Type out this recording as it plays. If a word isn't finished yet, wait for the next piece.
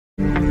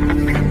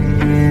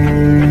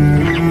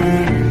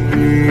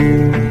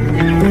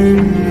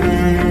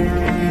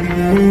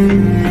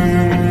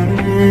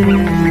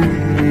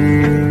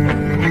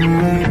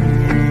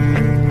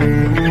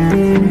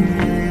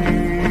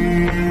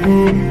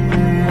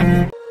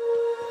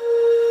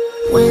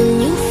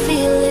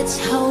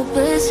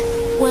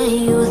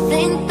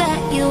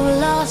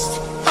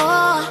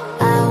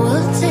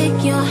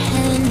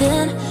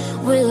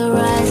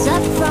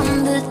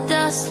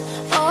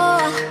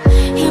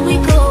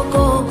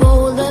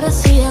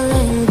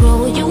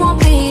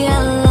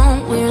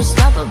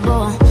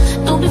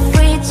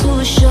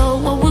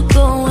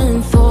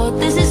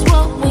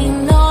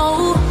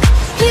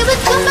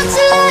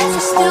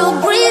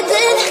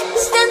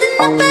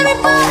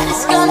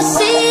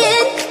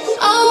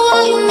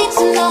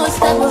know it's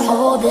that we're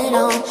holding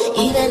on.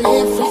 Even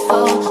if we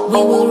fall, we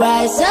will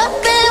rise up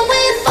and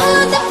we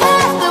follow the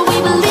path that we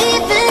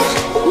believe in.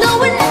 No,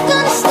 we're not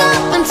gonna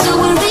stop until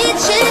we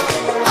reach it.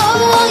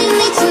 Oh, all you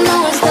need to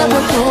know is that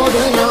we're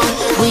holding on.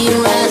 We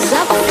rise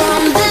up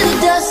from the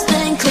dust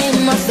and clear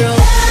my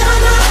throat.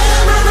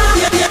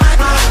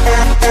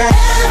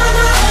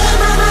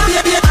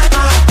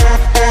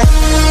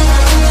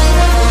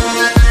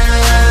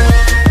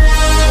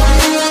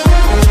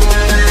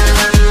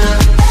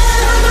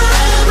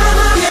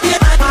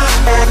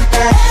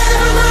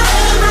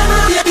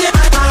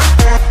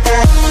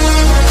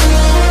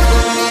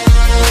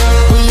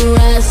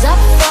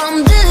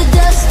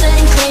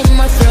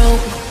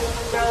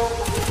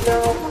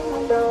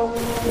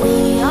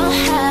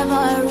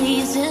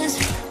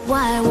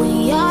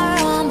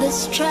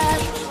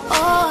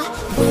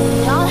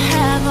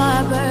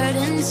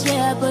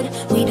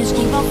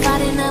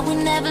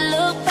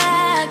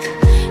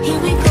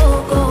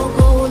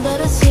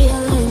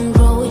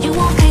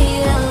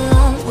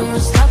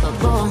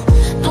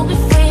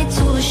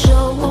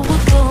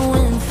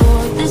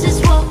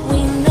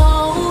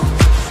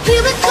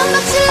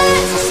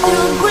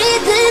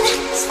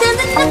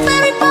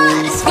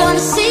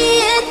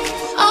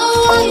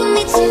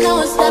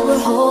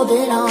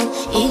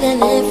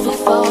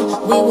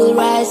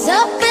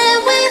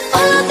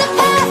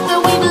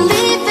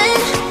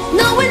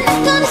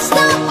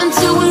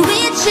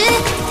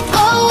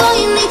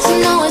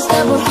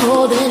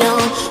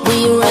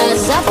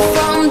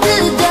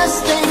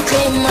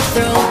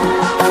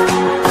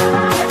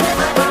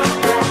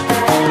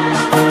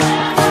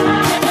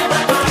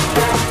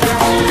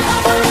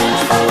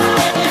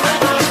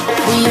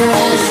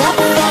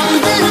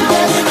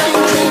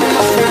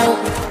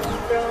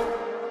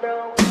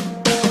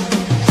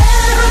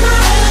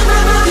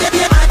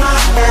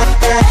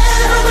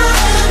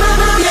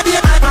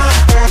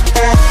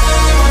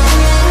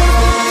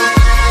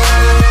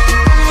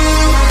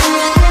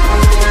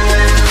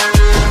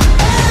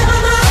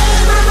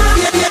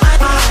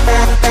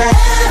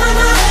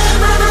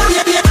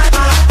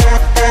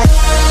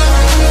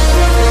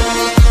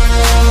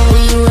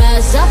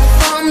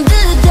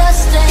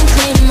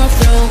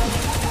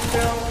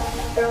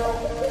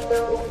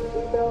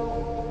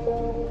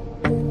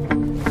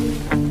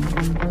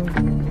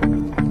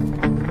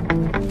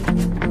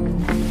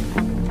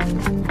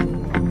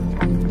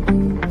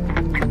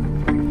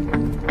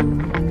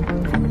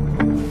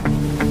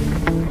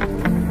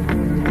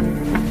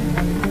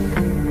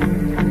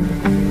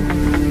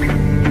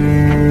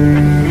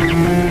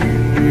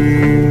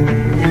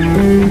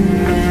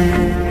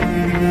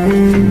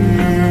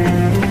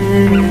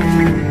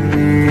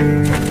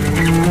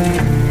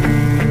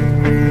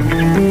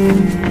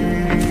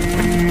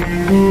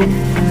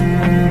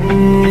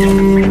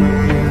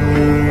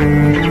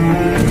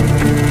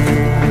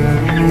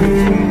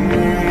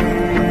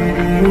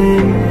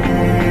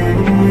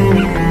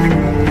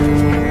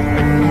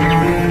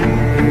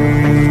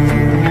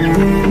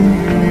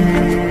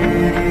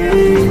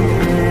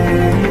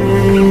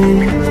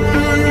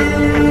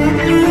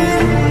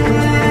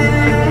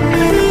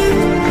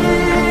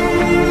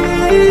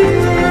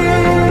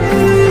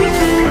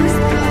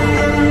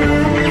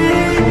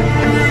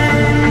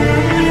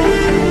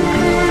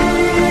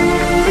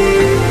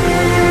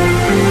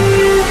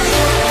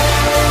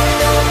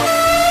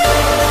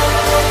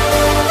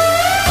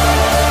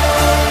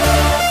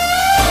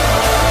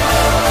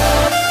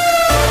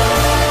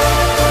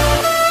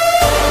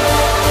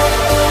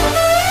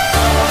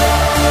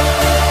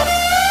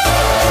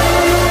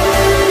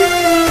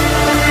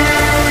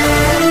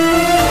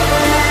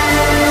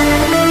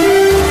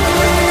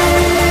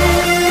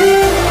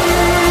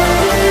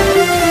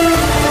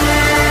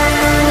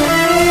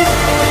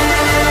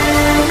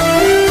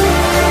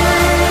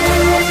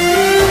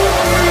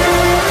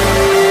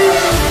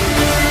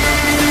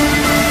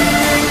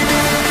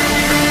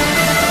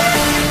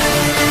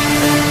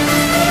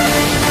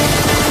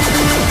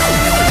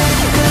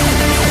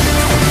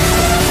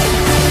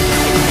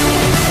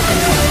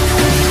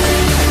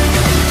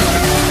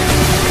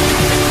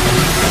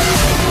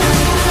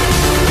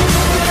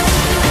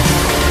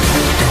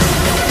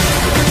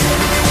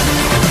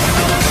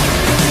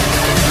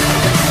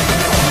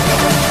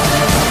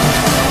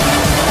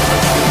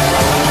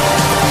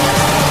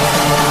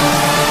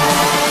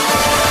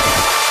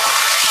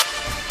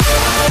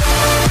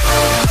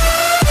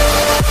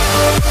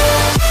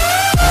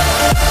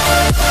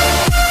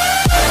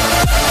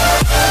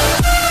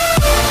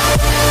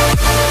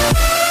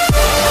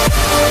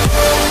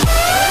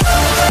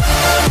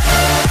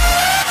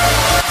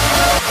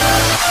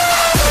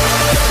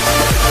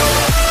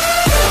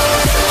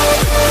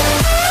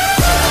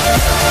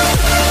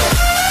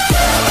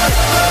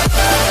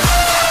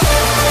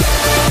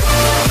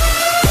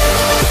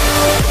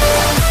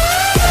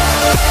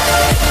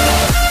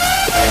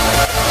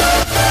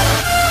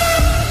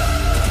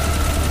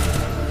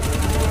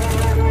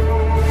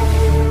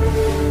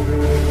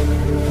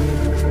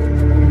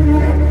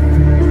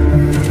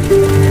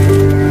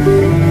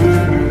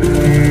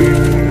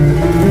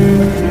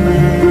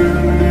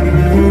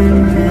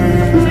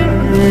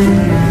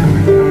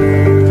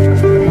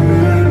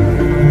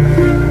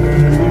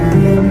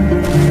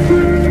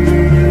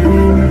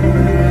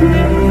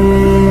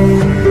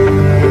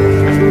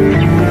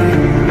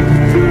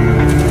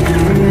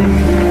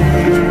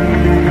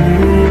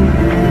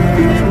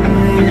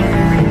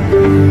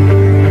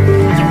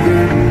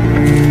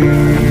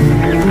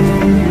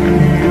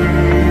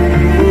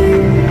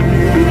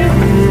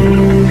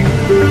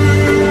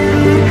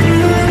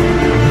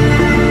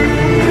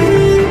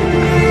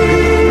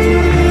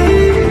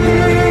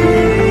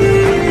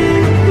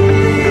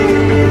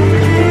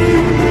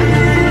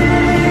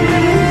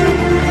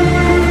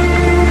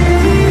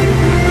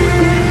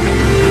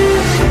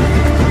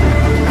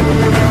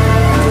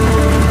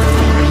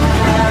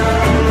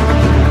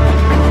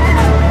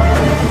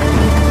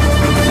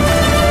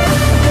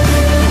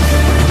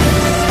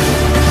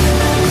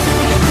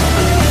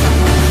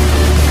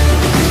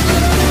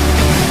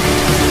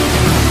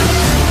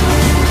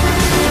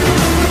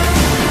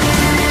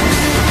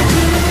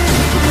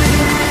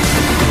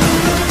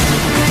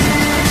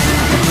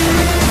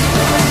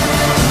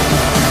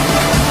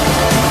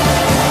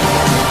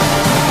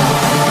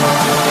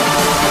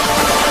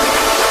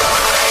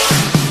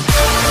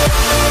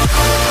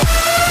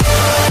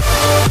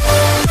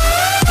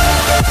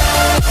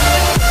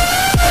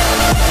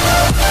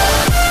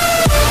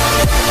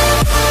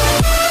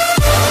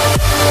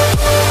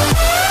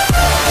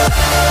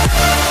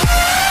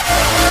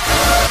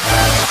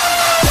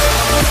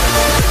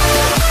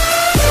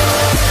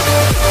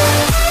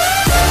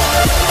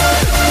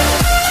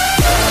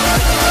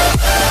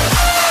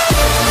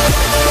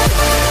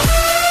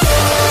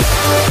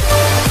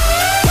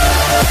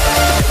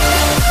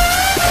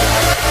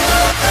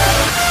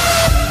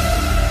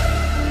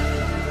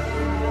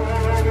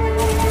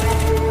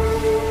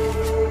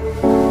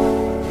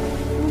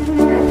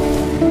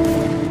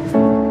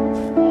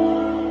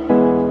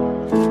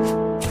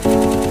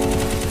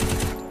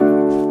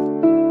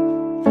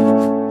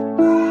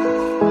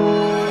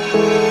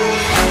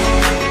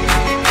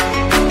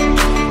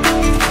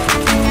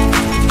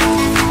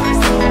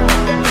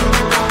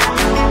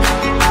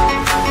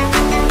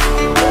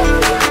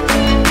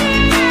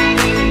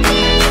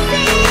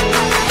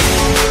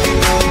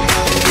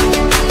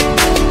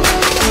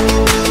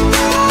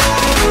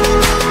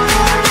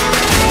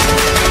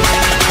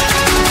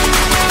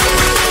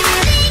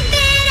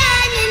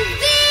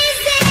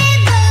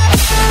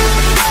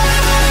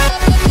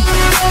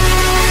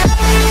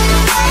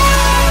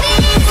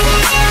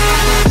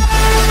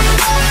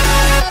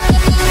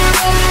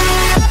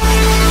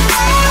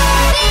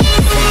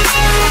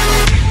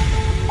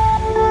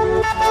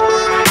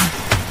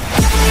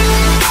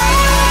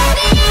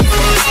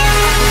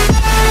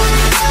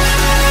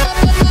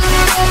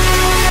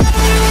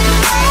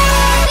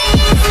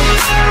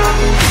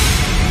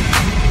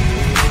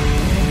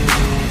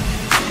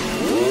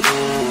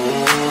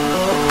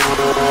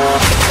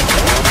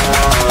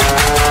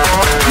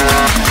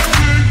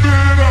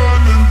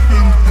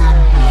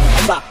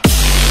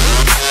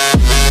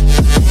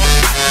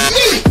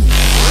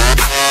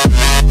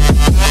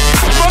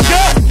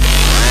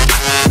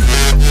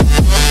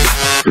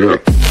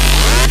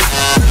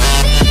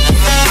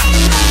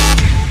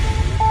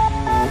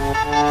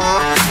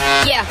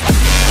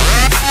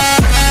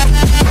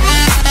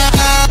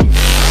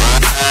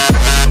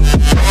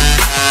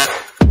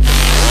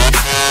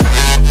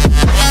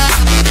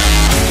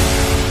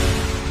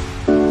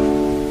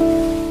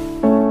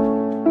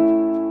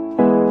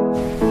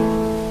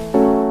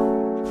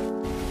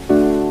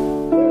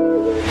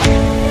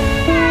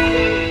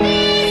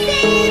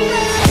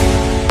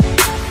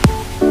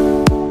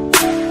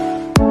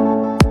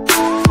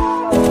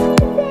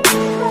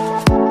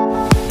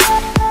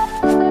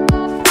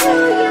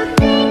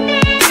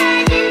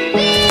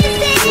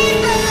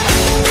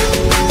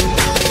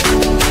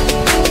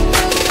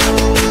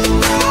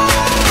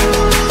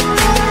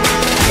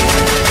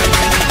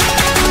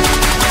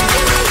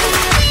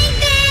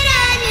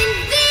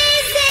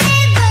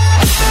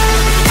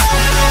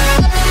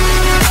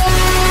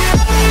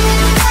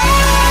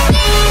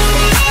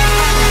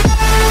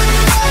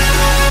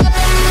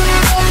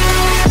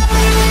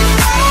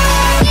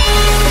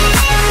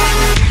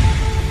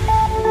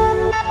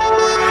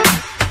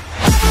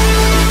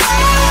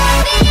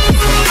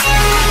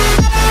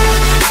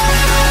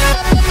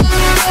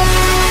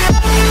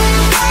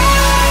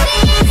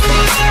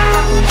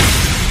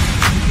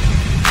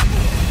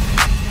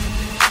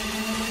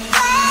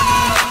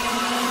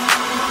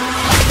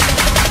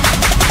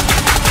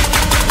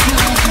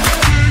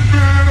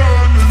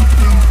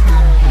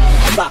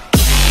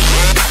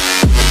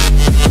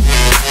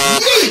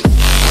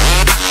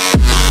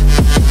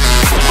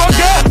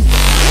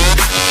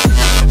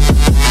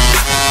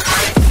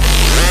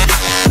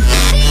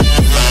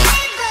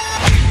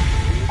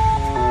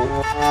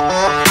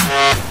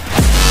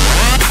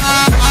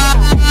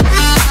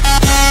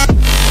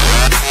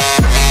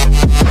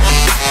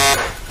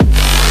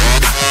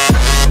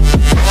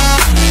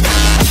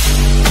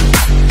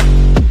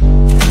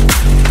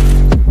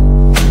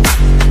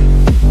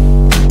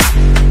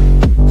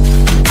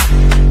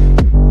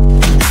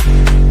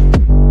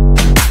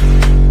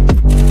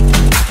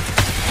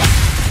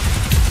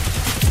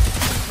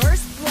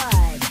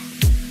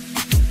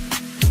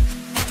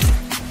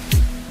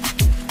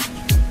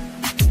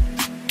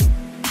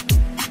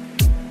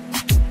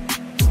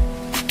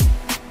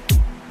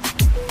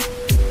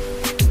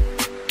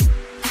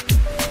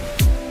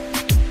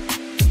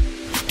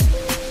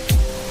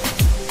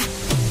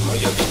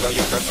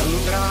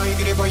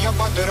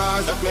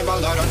 потера,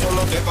 затмевала разум,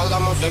 убивала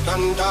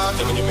музыканта.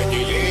 Ты мне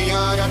медии,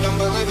 я рядом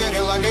был и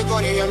верил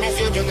аллегориями.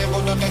 Съедены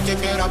будут эти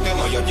пираты,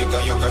 моя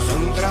дикая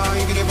Кассандра.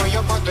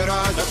 Игривая потера,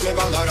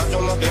 затмевала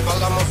разум,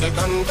 убивала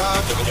музыканта.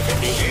 Ты мне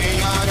медии,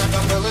 я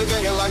рядом был и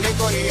верил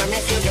аллегориями.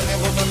 Съедены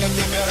будут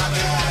эти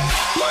пираты.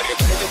 Мари,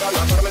 критика,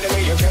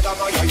 накормленные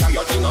предавая.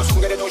 Я ты на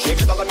сумке души,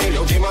 кидалами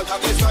любима,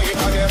 так и свои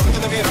карьеры. Ты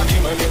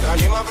невыразимыми,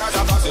 хранима про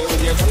запасы.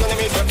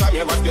 Увлеченными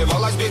сердцами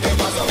воспевалась биты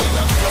базовые.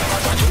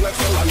 Накрылась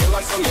силами,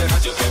 лальцами,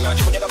 разделена.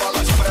 Чего не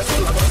давалась,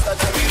 поразила просто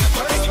доверие.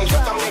 По этим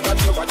чертам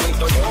негатив, один,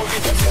 кто не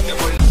увидит, все ты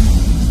боль.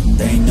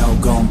 They ain't no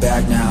going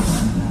back now.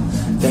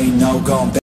 They ain't no going back.